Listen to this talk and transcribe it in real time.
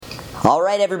All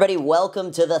right, everybody,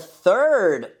 welcome to the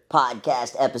third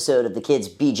podcast episode of the Kids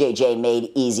BJJ Made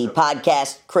Easy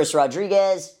podcast. Chris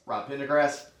Rodriguez. Rob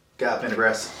Pendergrass. Guy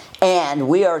Pendergrass. And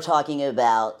we are talking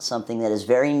about something that is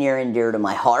very near and dear to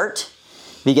my heart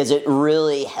because it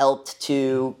really helped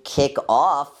to kick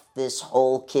off this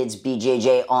whole Kids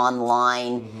BJJ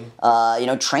online,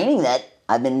 training that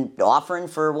I've been offering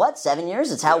for 7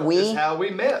 years? It's how we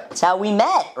met. It's how we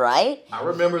met, right? I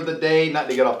remember the day, not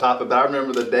to get off topic, but I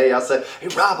remember the day I said, "Hey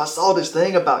Rob, I saw this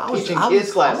thing about teaching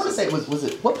kids classes." I want to say, was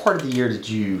it what part of the year did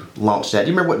you launch that?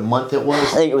 Do you remember what month it was?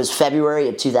 I think it was February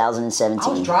of 2017. I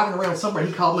was driving around somewhere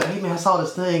and he called me, "Hey man, I saw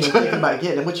this thing and thinking about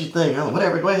getting it. What you think?" I'm like,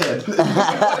 "Whatever, go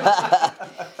ahead."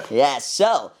 Yeah,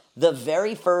 so the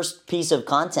very first piece of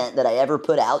content that I ever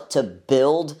put out to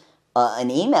build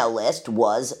an email list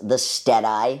was the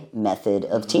STEDEYE Method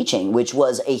of Teaching, which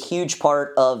was a huge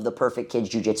part of the Perfect Kids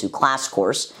Jiu-Jitsu class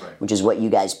course, which is what you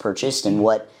guys purchased and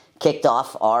what kicked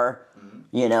off our,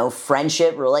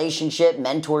 friendship, relationship,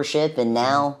 mentorship, and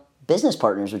now business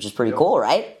partners, which is pretty cool,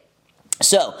 right?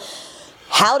 So,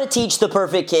 how to teach the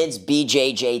Perfect Kids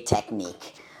BJJ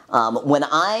technique. When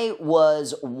I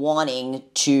was wanting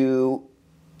to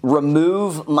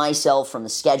remove myself from the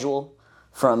schedule,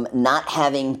 from not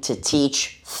having to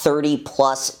teach 30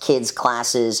 plus kids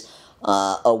classes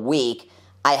a week,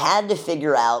 I had to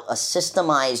figure out a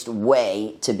systemized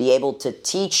way to be able to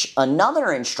teach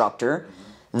another instructor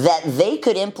that they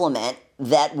could implement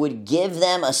that would give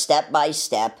them a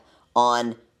step-by-step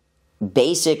on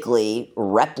basically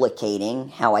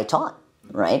replicating how I taught,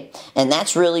 right? And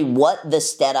that's really what the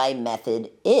STEDEYE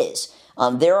method is.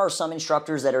 There are some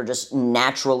instructors that are just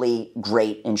naturally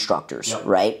great instructors,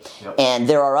 right? Yep. And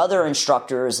there are other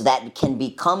instructors that can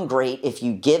become great if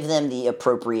you give them the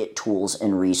appropriate tools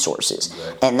and resources.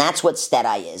 Exactly. And that's what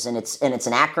STEDEYE is. And it's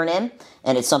an acronym,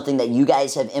 and it's something that you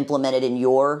guys have implemented in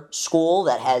your school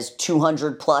that has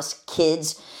 200 plus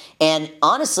kids. And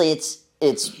honestly,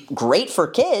 it's great for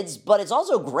kids, but it's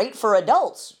also great for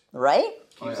adults, right?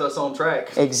 Keeps us on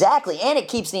track. Exactly. And it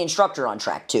keeps the instructor on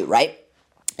track too, right?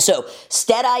 So,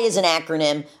 STEDEYE is an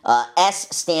acronym.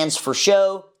 S stands for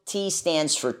show, T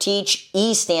stands for teach,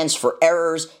 E stands for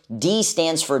errors, D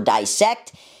stands for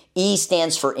dissect, E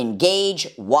stands for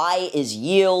engage, Y is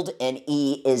yield, and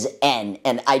E is N.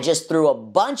 And I just threw a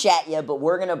bunch at you, but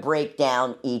we're going to break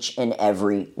down each and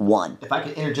every one. If I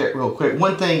could interject real quick,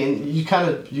 one thing, and you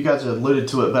guys have alluded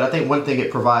to it, but I think one thing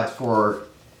it provides for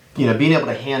being able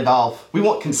to hand off, we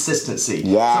want consistency.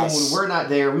 Yes. So when we're not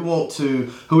there, we want to,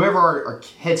 whoever our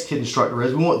head kid instructor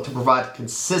is, we want to provide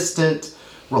consistent,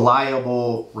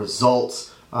 reliable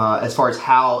results as far as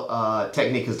how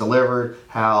technique is delivered,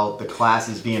 how the class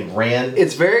is being ran.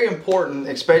 It's very important,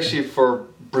 especially for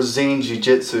Brazilian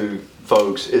Jiu-Jitsu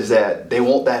folks, is that they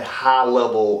want that high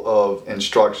level of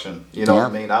instruction. You know what I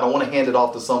mean? I don't want to hand it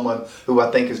off to someone who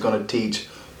I think is going to teach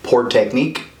poor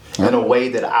technique in a way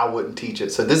that I wouldn't teach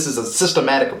it. So this is a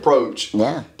systematic approach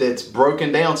that's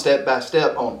broken down step by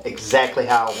step on exactly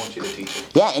how I want you to teach it.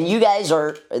 Yeah, and you guys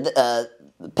are,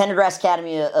 Pendergrass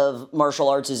Academy of Martial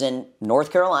Arts is in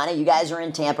North Carolina. You guys are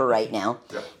in Tampa right now.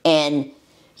 Yep. And,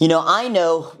 I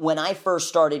know when I first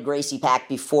started Gracie Pack,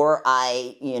 before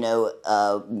I,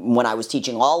 when I was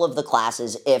teaching all of the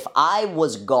classes, if I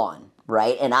was gone,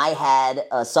 right, and I had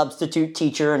a substitute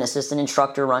teacher, an assistant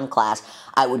instructor run class,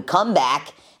 I would come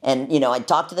back and, I'd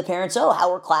talk to the parents,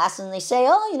 how were classes? And they say,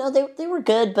 they were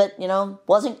good, but,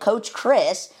 wasn't Coach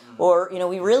Chris, or,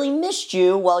 we really missed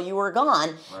you while you were gone.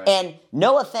 Right. And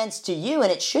no offense to you,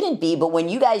 and it shouldn't be, but when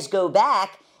you guys go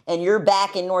back and you're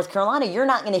back in North Carolina, you're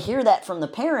not going to hear that from the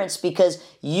parents because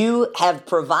you have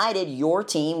provided your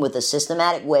team with a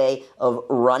systematic way of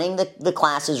running the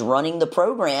classes, running the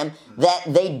program, that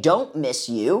they don't miss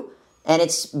you. And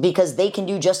it's because they can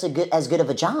do just as good of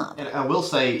a job. And I will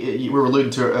say, we were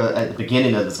alluding to at the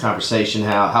beginning of this conversation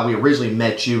how we originally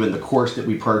met you in the course that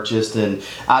we purchased, and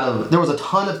there was a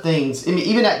ton of things. I mean,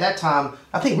 even at that time,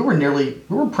 I think we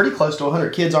were pretty close to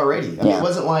 100 kids already. I mean, it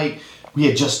wasn't like we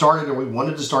had just started or we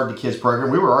wanted to start the kids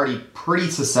program. We were already pretty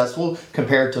successful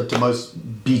compared to most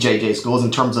BJJ schools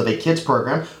in terms of a kids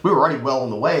program. We were already well on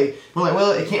the way. We're like,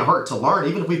 well, it can't hurt to learn.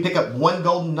 Even if we pick up one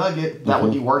golden nugget, that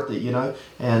would be worth it,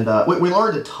 And we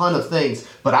learned a ton of things.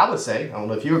 But I would say, I don't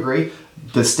know if you agree,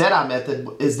 the STEDEYE method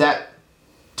is that,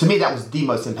 to me, that was the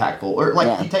most impactful. Or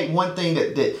you take one thing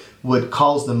that would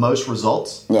cause the most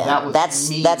results. Yeah, that's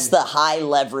the high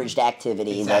leveraged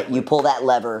activity that you pull that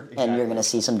lever and you're going to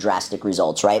see some drastic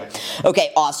results, right?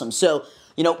 Okay, awesome. So,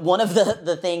 one of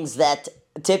the things that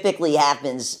typically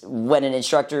happens when an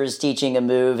instructor is teaching a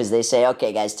move is they say,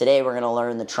 okay, guys, today we're going to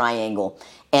learn the triangle.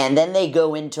 and then they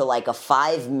go into like a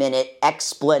 5-minute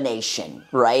explanation,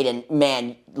 right? And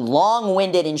man,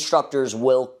 long-winded instructors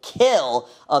will kill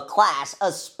a class,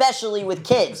 especially with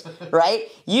kids, right?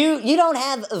 You don't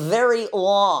have very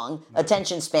long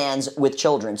attention spans with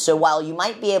children. So while you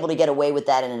might be able to get away with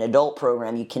that in an adult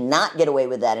program, you cannot get away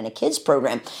with that in a kids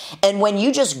program. And when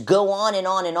you just go on and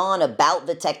on and on about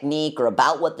the technique or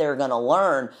about what they're going to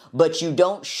learn, but you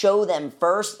don't show them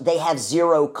first, they have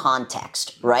zero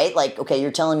context, right? Like, okay,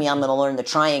 you're telling me I'm going to learn the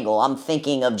triangle. I'm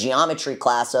thinking of geometry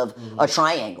class of a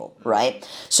triangle, right?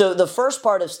 So the first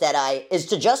part of STEDEYE is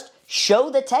to just show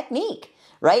the technique,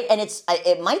 right? And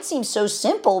it might seem so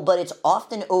simple, but it's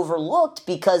often overlooked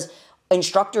because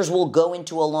instructors will go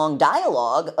into a long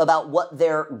dialogue about what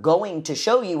they're going to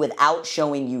show you without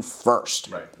showing you first,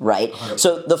 right? 100%.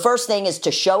 So the first thing is to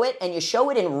show it, and you show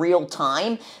it in real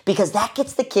time because that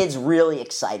gets the kids really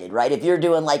excited, right? If you're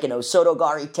doing like an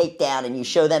Osotogari takedown and you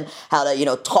show them how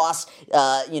to, toss,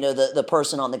 the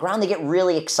person on the ground, they get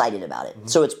really excited about it. Mm-hmm.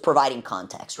 So it's providing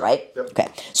context, right? Yep. Okay.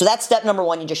 So that's step number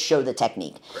 1. You just show the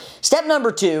technique. Great. Step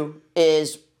number 2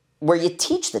 is where you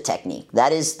teach the technique.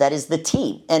 That is the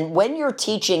T. And when you're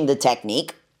teaching the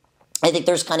technique, I think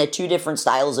there's kind of 2 different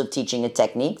styles of teaching a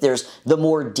technique. There's the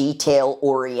more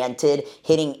detail-oriented,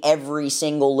 hitting every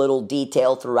single little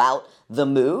detail throughout the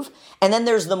move. And then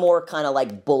there's the more kind of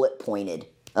like bullet-pointed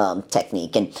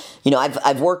technique. And,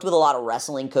 I've worked with a lot of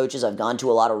wrestling coaches. I've gone to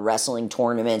a lot of wrestling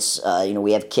tournaments.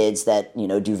 We have kids that,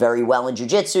 do very well in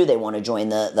jiu-jitsu. They want to join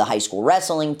the high school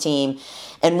wrestling team.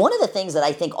 And one of the things that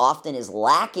I think often is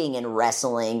lacking in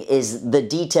wrestling is the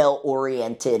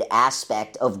detail-oriented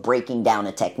aspect of breaking down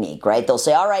a technique, right? They'll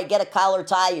say, all right, get a collar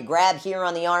tie, you grab here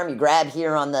on the arm, you grab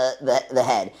here on the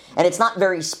head. And it's not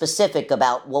very specific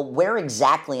about, well, where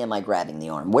exactly am I grabbing the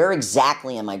arm? Where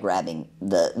exactly am I grabbing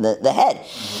the head?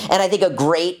 And I think a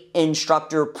great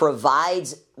instructor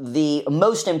provides the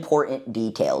most important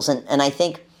details. And I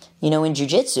think, in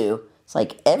jiu-jitsu, it's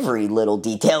like every little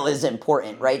detail is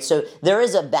important, right? So there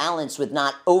is a balance with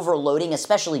not overloading,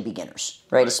 especially beginners,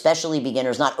 right? Especially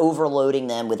beginners, not overloading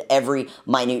them with every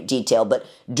minute detail. But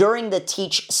during the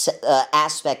teach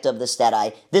aspect of the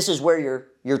STEDEYE, this is where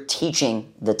you're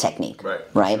teaching the technique,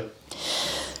 right?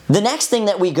 The next thing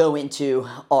that we go into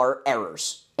are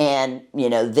errors. And,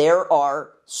 there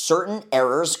are certain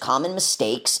errors, common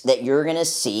mistakes that you're going to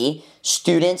see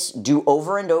students do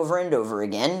over and over and over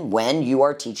again when you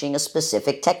are teaching a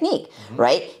specific technique,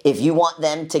 right? If you want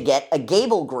them to get a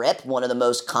gable grip, one of the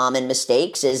most common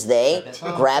mistakes is they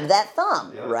grab that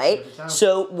thumb, right?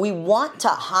 So we want to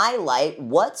highlight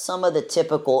what some of the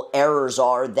typical errors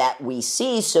are that we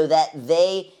see so that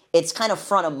it's kind of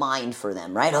front of mind for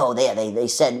them, right? Oh, they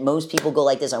said most people go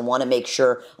like this. I want to make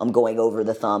sure I'm going over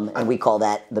the thumb, and we call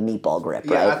that the meatball grip,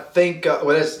 right? Yeah, I think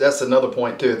that's another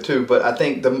point too. But I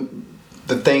think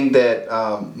the thing that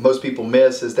most people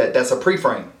miss is that's a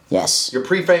pre-frame. Yes. You're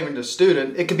pre-framing the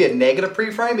student. It could be a negative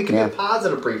pre-frame. It could be a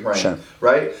positive pre-frame,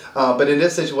 right? But in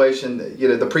this situation,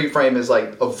 the pre-frame is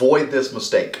like, avoid this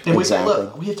mistake. And we say,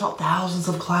 look, we have taught thousands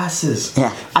of classes.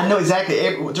 Yeah. I know exactly.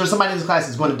 There's somebody in this class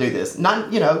who's going to do this.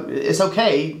 Not, it's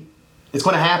okay. It's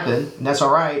going to happen, and that's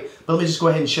all right. But let me just go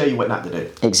ahead and show you what not to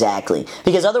do. Exactly.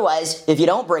 Because otherwise, if you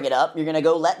don't bring it up, you're going to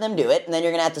go let them do it, and then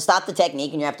you're going to have to stop the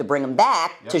technique, and you have to bring them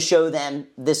back to show them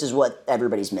this is what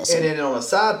everybody's missing. And then on a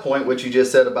side point, what you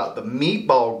just said about the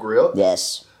meatball grip.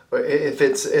 Yes. If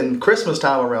it's in Christmas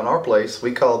time around our place,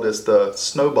 we call this the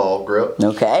snowball grip.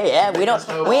 Okay, yeah,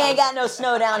 we ain't got no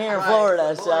snow down here in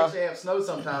Florida, so. We actually have snow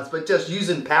sometimes, but just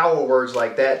using power words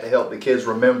like that to help the kids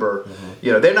remember,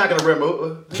 they're not going to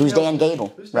remember who's Dan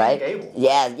Gable, right? Dan Gable?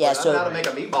 Yeah. So how to make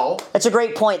a meatball. That's a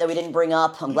great point that we didn't bring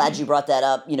up. I'm glad you brought that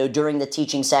up. During the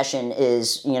teaching session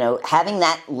is having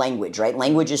that language, right?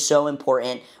 Language is so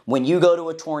important. When you go to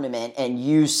a tournament and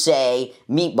you say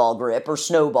meatball grip or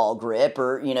snowball grip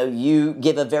or, you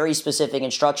give a very specific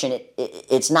instruction,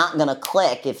 it's not going to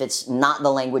click if it's not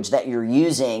the language that you're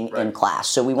using in class.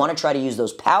 So we want to try to use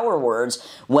those power words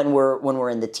when we're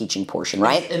in the teaching portion,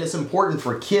 right? And it's important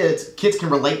for kids. Kids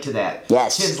can relate to that.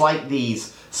 Yes. Kids like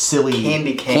these silly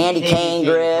candy cane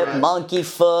grip, monkey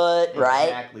foot, right?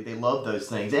 Exactly. They love those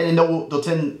things. And they'll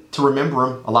tend to remember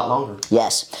them a lot longer.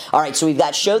 Yes. All right, so we've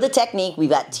got show the technique, we've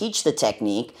got teach the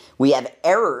technique, we have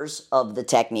errors of the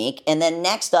technique, and then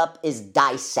next up is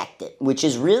dissect it, which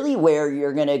is really where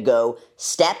you're going to go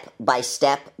step by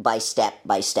step by step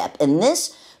by step. And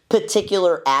this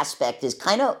particular aspect is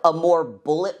kind of a more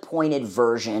bullet pointed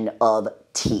version of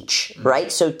teach,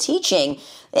 right? So teaching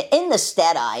in the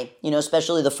STEDEYE,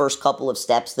 especially the first couple of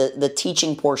steps, the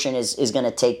teaching portion is going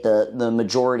to take the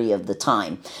majority of the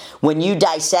time. When you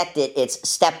dissect it, it's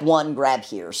step 1, grab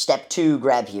here, step 2,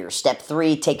 grab here, step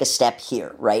 3, take a step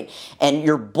here, right? And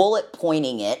you're bullet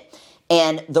pointing it.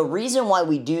 And the reason why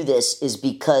we do this is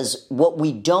because what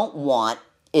we don't want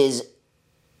is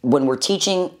when we're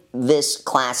teaching this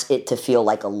class, it to feel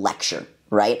like a lecture,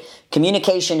 right?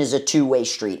 Communication is a two-way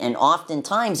street, and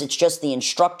oftentimes it's just the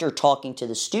instructor talking to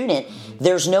the student.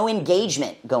 There's no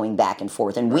engagement going back and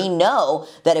forth, and we know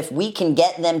that if we can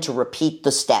get them to repeat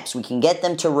the steps, we can get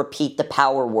them to repeat the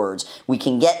power words, we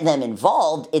can get them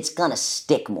involved, it's gonna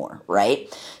stick more,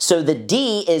 right? So the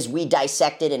D is we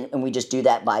dissect it, and we just do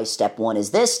that by step 1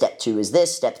 is this, step 2 is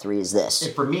this, step 3 is this.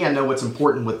 And for me, I know what's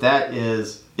important with that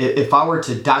is if I were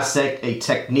to dissect a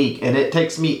technique and it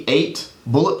takes me 8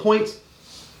 bullet points,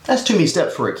 that's too many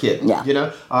steps for a kid. Yeah.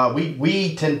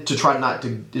 We tend to try not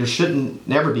to. There shouldn't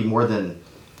never be more than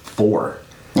 4.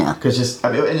 Yeah. Because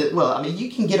you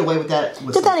can get away with that.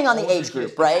 Depending on the age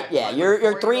group, right? Yeah,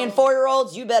 you're 3 and 4 year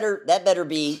olds. That better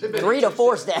be 3 to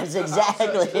 4 steps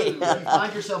exactly. You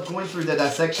find yourself going through the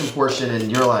dissection portion, and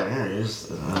you're like,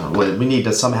 we need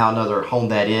to somehow or another hone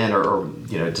that in, or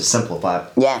to simplify.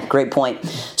 Yeah, great point.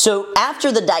 So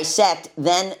after the dissect,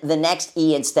 then the next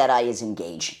E in STEDEYE is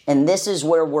engage, and this is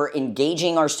where we're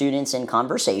engaging our students in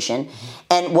conversation.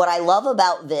 And what I love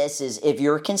about this is if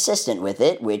you're consistent with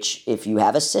it, which if you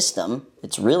have a system,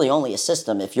 it's really only a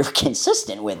system if you're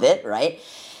consistent with it, right?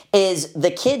 Is the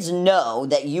kids know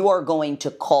that you are going to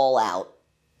call out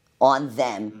on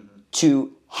them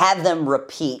to have them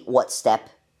repeat what step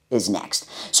is next.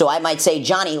 So I might say,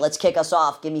 Johnny, let's kick us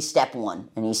off. Give me step 1.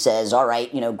 And he says, all right,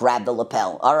 grab the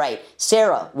lapel. All right,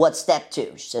 Sarah, what's step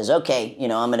 2? She says, okay, I'm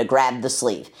going to grab the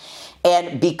sleeve.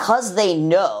 And because they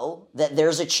know that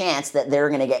there's a chance that they're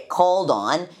going to get called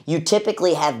on, you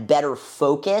typically have better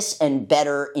focus and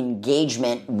better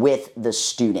engagement with the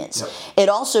students. Yep. It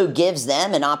also gives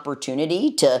them an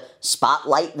opportunity to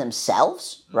spotlight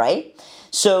themselves, right?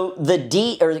 So the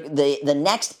D or the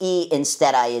next E in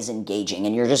STEDEYE is engaging,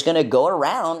 and you're just going to go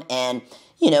around and,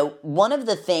 one of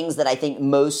the things that I think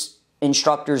most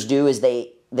instructors do is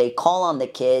they call on the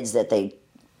kids that they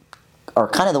are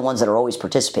kind of the ones that are always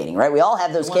participating, right? We all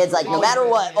have those kids, like, no matter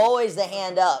what, always the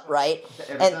hand up, right?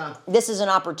 And this is an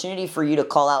opportunity for you to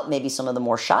call out maybe some of the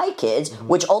more shy kids,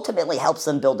 which ultimately helps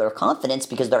them build their confidence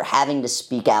because they're having to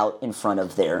speak out in front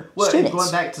of their students.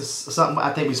 Going back to something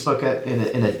I think we spoke at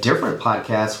in a different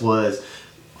podcast was,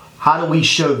 how do we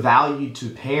show value to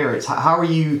parents? How are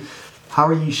you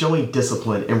showing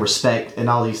discipline and respect and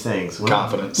all these things?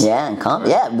 Confidence. Yeah,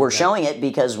 and we're showing it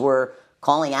because we're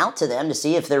calling out to them to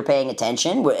see if they're paying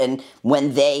attention, and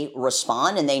when they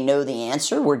respond and they know the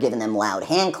answer, we're giving them loud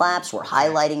hand claps, we're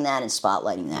highlighting that and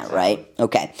spotlighting that, right?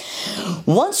 Okay.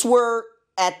 Once we're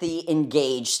at the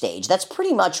engage stage, that's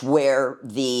pretty much where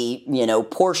the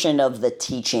portion of the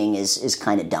teaching is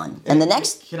kind of done. And the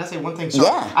next, can I say one thing? Sorry.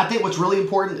 Yeah. I think what's really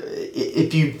important,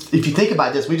 if you think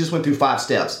about this, we just went through 5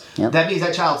 steps. Yep. That means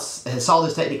that child has saw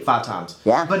this technique 5 times.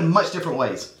 Yeah. But in much different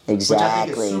ways. Exactly. Which I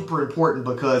think is super important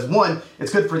because, one,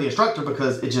 it's good for the instructor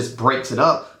because it just breaks it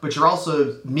up, but you're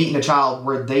also meeting a child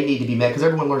where they need to be met because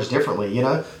everyone learns differently,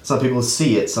 Some people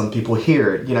see it, some people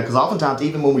hear it, because oftentimes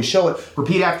even when we show it,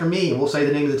 repeat after me and we'll say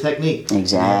the name of the technique.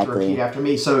 Exactly. Repeat after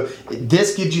me. So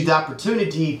this gives you the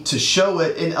opportunity to show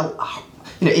it in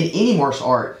any martial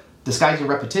art. Disguising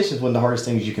repetition is one of the hardest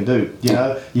things you can do.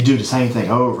 You do the same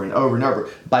thing over and over and over.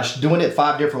 By doing it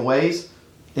 5 different ways,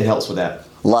 it helps with that.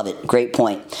 Love it. Great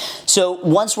point. So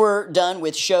once we're done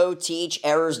with show, teach,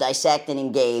 errors, dissect, and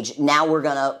engage, now we're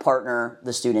going to partner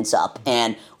the students up.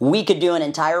 And we could do an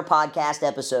entire podcast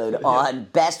episode on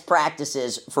best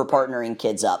practices for partnering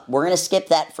kids up. We're going to skip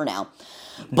that for now.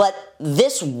 But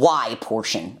this why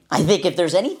portion, I think if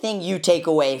there's anything you take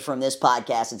away from this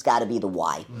podcast, it's got to be the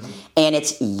why. Mm-hmm. And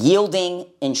it's yielding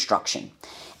instruction.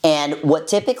 And what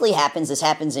typically happens, this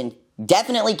happens in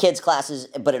definitely kids classes,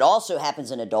 but it also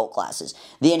happens in adult classes.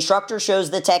 The instructor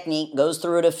shows the technique, goes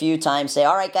through it a few times, say,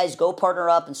 all right, guys, go partner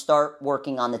up and start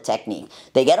working on the technique.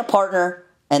 They get a partner,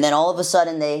 and then all of a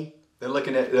sudden they're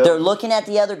looking at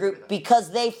the other group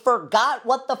because they forgot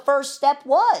what the first step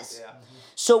was. Yeah.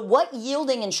 So what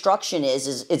yielding instruction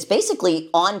is it's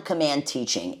basically on-command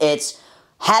teaching. It's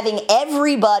having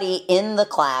everybody in the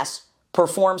class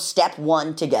perform step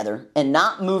 1 together and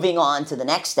not moving on to the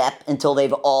next step until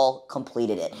they've all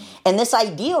completed it. And this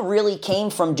idea really came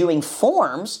from doing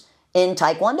forms in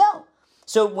Taekwondo.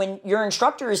 So when your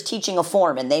instructor is teaching a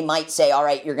form and they might say, all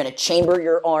right, you're going to chamber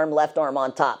your arm, left arm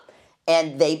on top.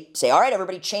 And they say, all right,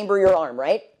 everybody chamber your arm,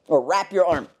 right? Or wrap your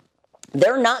arm.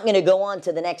 They're not going to go on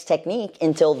to the next technique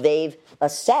until they've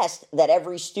assessed that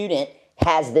every student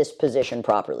has this position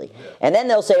properly. Yeah. And then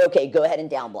they'll say, okay, go ahead and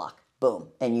down block. Boom.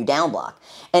 And you down block.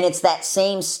 And it's that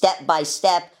same step by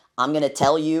step. I'm going to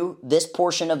tell you this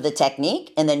portion of the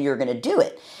technique, and then you're going to do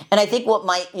it. And I think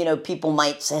what people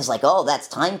might say is like, oh, that's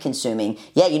time consuming.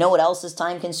 Yeah, you know what else is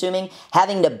time consuming?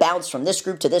 Having to bounce from this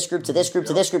group to this group to this group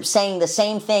to this group, saying the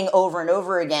same thing over and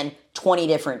over again 20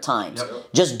 different times.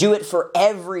 Yep. Just do it for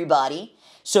everybody.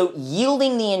 So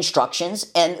yielding the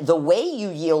instructions, and the way you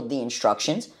yield the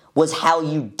instructions was how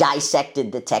you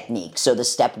dissected the technique. So the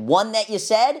step one that you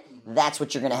said, that's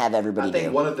what you're going to have everybody do. I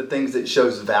think one of the things that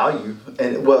shows value,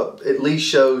 and well, at least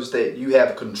shows that you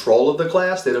have control of the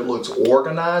class, that it looks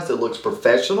organized, it looks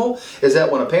professional, is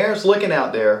that when a parent's looking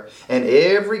out there and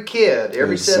every kid,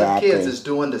 every set of kids is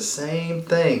doing the same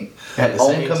thing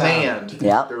on command.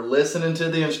 Yep. They're listening to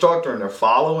the instructor and they're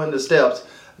following the steps.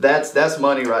 That's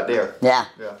money right there. Yeah,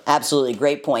 absolutely.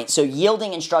 Great point. So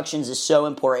yielding instructions is so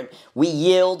important. We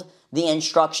yield the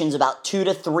instructions about 2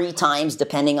 to 3 times,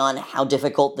 depending on how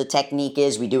difficult the technique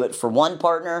is. We do it for one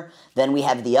partner, then we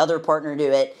have the other partner do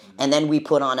it, and then we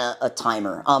put on a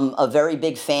timer. I'm a very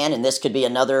big fan, and this could be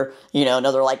another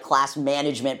like class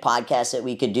management podcast that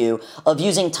we could do, of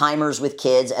using timers with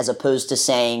kids as opposed to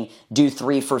saying do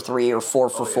 3 for 3 or 4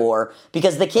 for 4,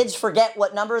 because the kids forget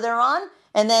what number they're on.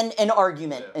 And then an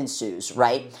argument ensues,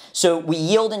 right? So we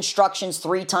yield instructions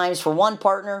 3 times for one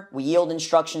partner, we yield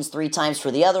instructions 3 times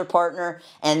for the other partner,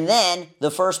 and then the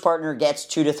first partner gets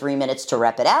 2 to 3 minutes to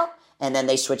rep it out, and then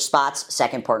they switch spots,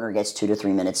 second partner gets 2 to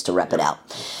 3 minutes to rep it out.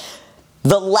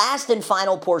 The last and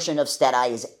final portion of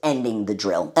STEDEYE is ending the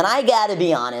drill. And I gotta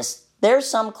be honest, there's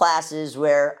some classes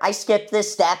where I skip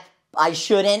this step, I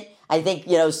shouldn't. I think,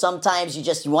 sometimes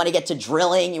you want to get to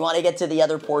drilling, you want to get to the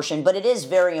other portion, but it is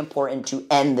very important to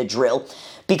end the drill,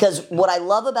 because what I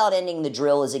love about ending the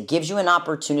drill is it gives you an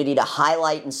opportunity to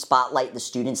highlight and spotlight the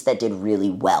students that did really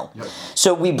well. Yep.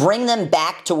 So we bring them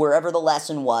back to wherever the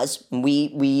lesson was.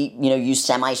 We use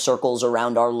semicircles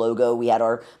around our logo. We had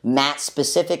our mat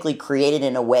specifically created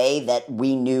in a way that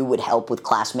we knew would help with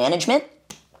class management.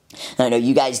 And I know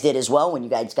you guys did as well when you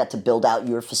guys got to build out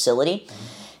your facility.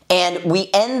 And we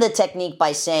end the technique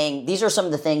by saying, these are some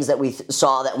of the things that we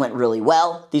saw that went really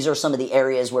well. These are some of the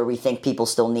areas where we think people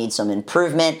still need some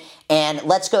improvement. And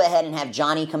let's go ahead and have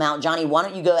Johnny come out. Johnny, why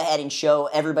don't you go ahead and show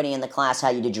everybody in the class how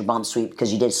you did your bump sweep,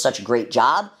 because you did such a great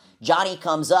job. Johnny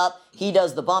comes up, he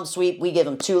does the bump sweep. We give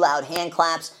him 2 loud hand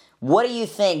claps. What do you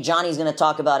think Johnny's going to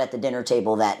talk about at the dinner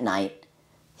table that night?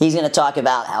 He's going to talk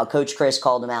about how Coach Chris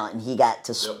called him out and he got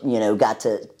to, got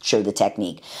to show the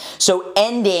technique. So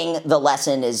ending the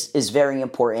lesson is very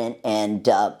important, and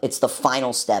it's the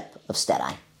final step of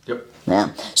STEDEYE. Yep.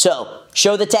 Yeah. So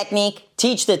show the technique,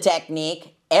 teach the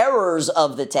technique, errors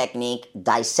of the technique,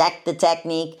 dissect the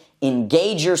technique,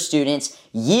 engage your students,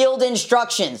 yield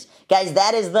instructions. Guys,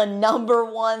 that is the number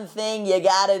one thing you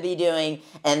got to be doing.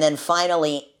 And then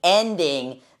finally,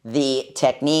 ending the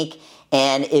technique.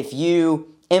 And if you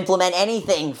implement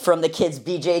anything from the Kids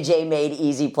BJJ Made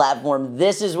Easy platform,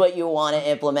 this is what you want to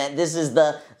implement. This is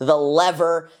the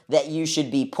lever that you should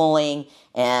be pulling.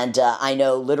 And I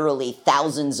know literally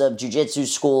thousands of jiu-jitsu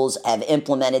schools have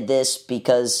implemented this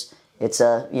because it's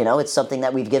something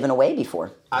that we've given away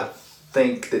before. I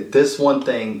think that this one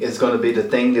thing is going to be the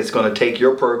thing that's going to take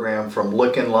your program from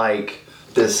looking like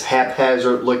this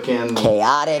haphazard looking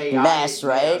chaotic mess,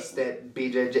 right? That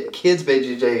Kids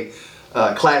BJJ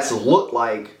classes look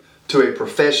like to a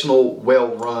professional,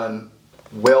 well-run,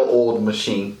 well-oiled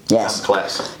machine. Yes.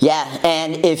 Class. Yeah,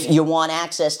 and if you want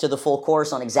access to the full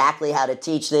course on exactly how to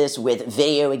teach this with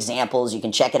video examples, you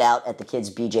can check it out at the Kids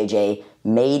BJJ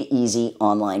Made Easy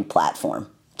online platform.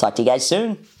 Talk to you guys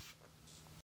soon.